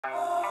I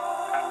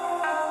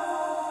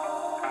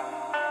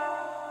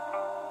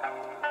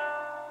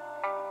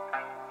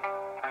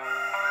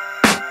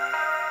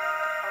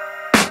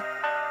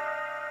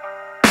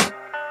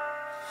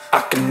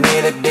can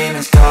hear the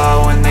demons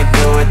call when they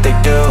do what they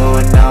do.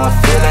 And now I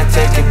feel like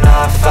taking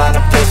off, find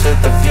a place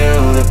with a view.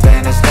 The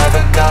pain is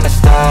never gonna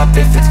stop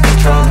if it's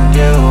controlling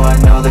you. I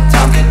know that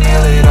time can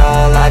heal it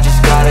all, I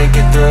just gotta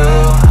get through.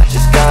 I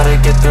just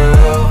gotta get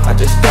through, I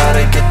just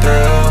gotta get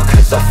through.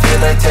 Cause I feel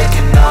like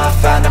taking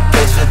off, find a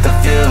place with a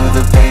view.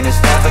 The pain is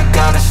never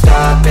gonna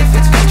stop if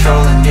it's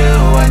controlling you.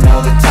 I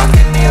know that time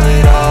can heal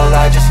it all,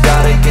 I just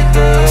gotta get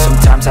through.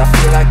 Sometimes I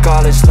feel like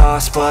all is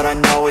lost, but I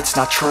know it's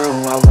not true.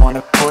 I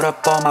wanna put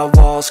up all my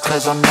walls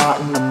cause I'm not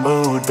in the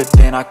mood, but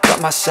then I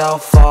cut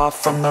myself off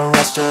from the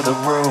rest of the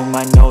room.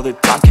 I know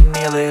that time can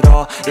heal it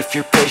all if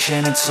you're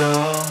patient and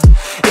soon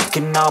it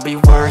can all be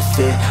worth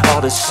it,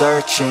 all the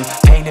searching.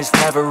 Pain is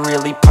never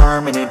really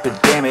permanent, but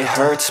damn it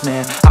hurts,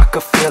 man. I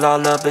could feel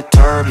all of the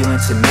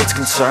turbulence and it's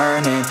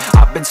concerning.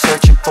 I've been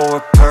searching for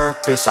a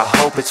purpose, I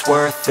hope it's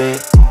worth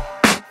it.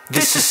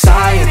 This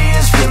society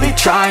is really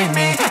trying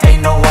me.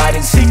 Ain't no hide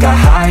and seek, I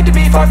hide to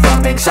be far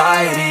from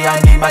anxiety.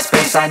 I need my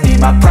space, I need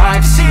my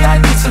privacy.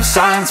 I need some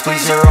silence,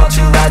 please, you're all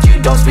too loud.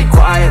 You don't speak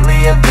quietly,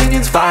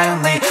 opinions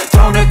violently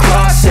thrown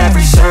across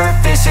every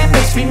surface. It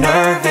makes me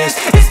nervous,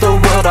 is the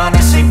world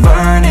honestly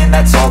burning?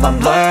 That's all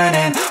I'm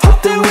learning.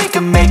 Hope that we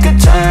can make a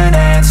turn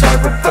and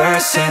start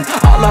reversing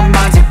all our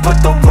minds and put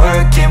the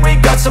work in. We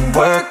got some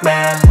work,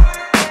 man.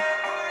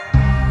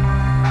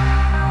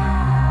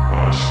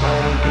 I just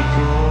gotta get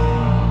through.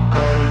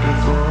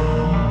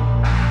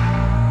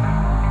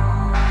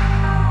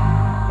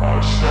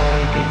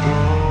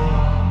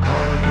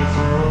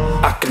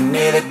 I can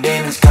hear the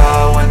demons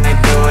call when they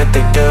do what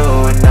they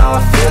do. And now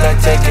I feel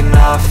like taking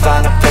off,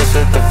 find a place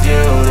with a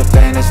view. The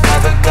pain is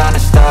never gonna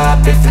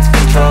stop if it's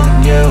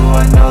controlling you.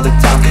 I know that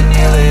time can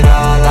heal it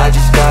all, I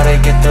just gotta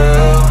get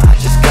through. I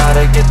just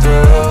gotta get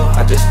through,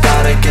 I just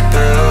gotta get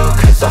through.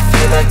 Cause I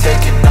feel like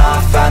taking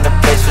off, find a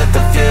place with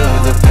a view.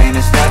 The pain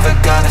is never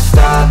gonna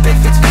stop if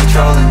it's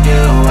controlling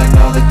you. I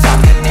know that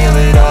time can heal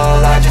it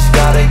all, I just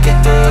gotta get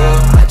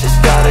through. I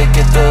just gotta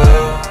get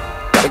through.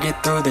 Gotta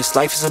get through this,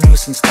 life is a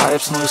nuisance, tie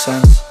up some loose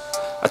ends.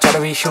 I try to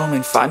be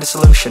human, find a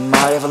solution,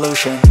 my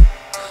evolution.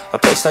 A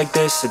place like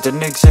this, it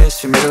didn't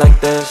exist, we made it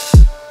like this.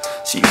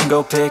 So you can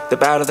go pick the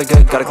bad or the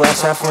good, got a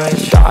glass half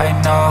wish. I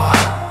know,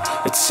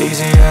 it's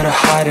easier to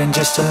hide than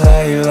just to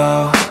lay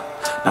low.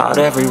 Not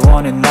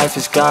everyone in life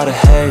has got a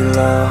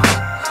halo.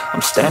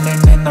 I'm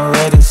standing in the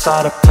red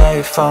inside a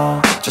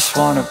payphone, just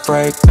wanna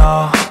break,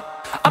 no.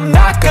 I'm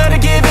not gonna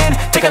give in,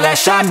 take a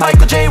last shot,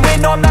 Michael J.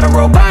 Win. No, I'm not a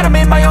robot, I'm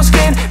in my own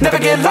skin. Never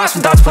get lost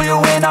when thoughts pull you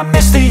in. I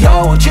miss the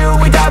old you,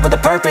 we died with a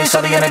purpose.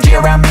 All the energy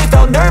around me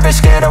felt nervous,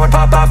 scared I would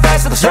pop out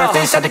fast to the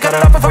surface. Had to cut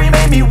it off before you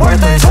made me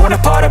worthless. Torn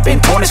apart, I've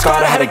been torn and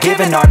scarred. I had a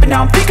given art, but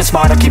now I'm thinking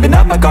smart. I'm keeping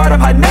up my guard, I'm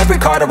hiding every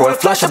card. A royal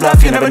flush of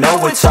bluff, you never know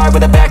what's hard.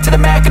 With a back to the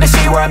mat, gonna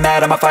see where I'm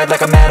at. I'ma fight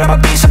like I'm mad, I'ma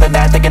be something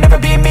that they can never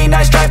be me.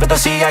 Nice try, but they'll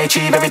see I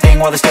achieve everything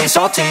while they stay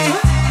salty.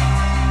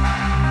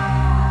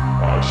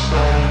 I just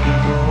gotta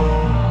get through.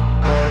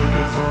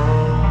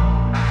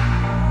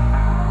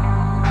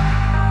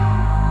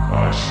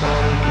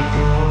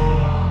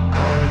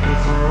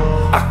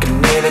 I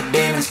can hear the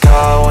demons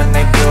call when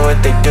they do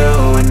what they do.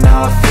 And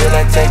now I feel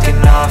like taking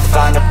off,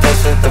 find a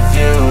place with a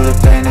view. The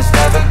pain is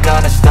never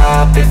gonna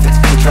stop if it's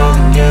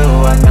controlling you.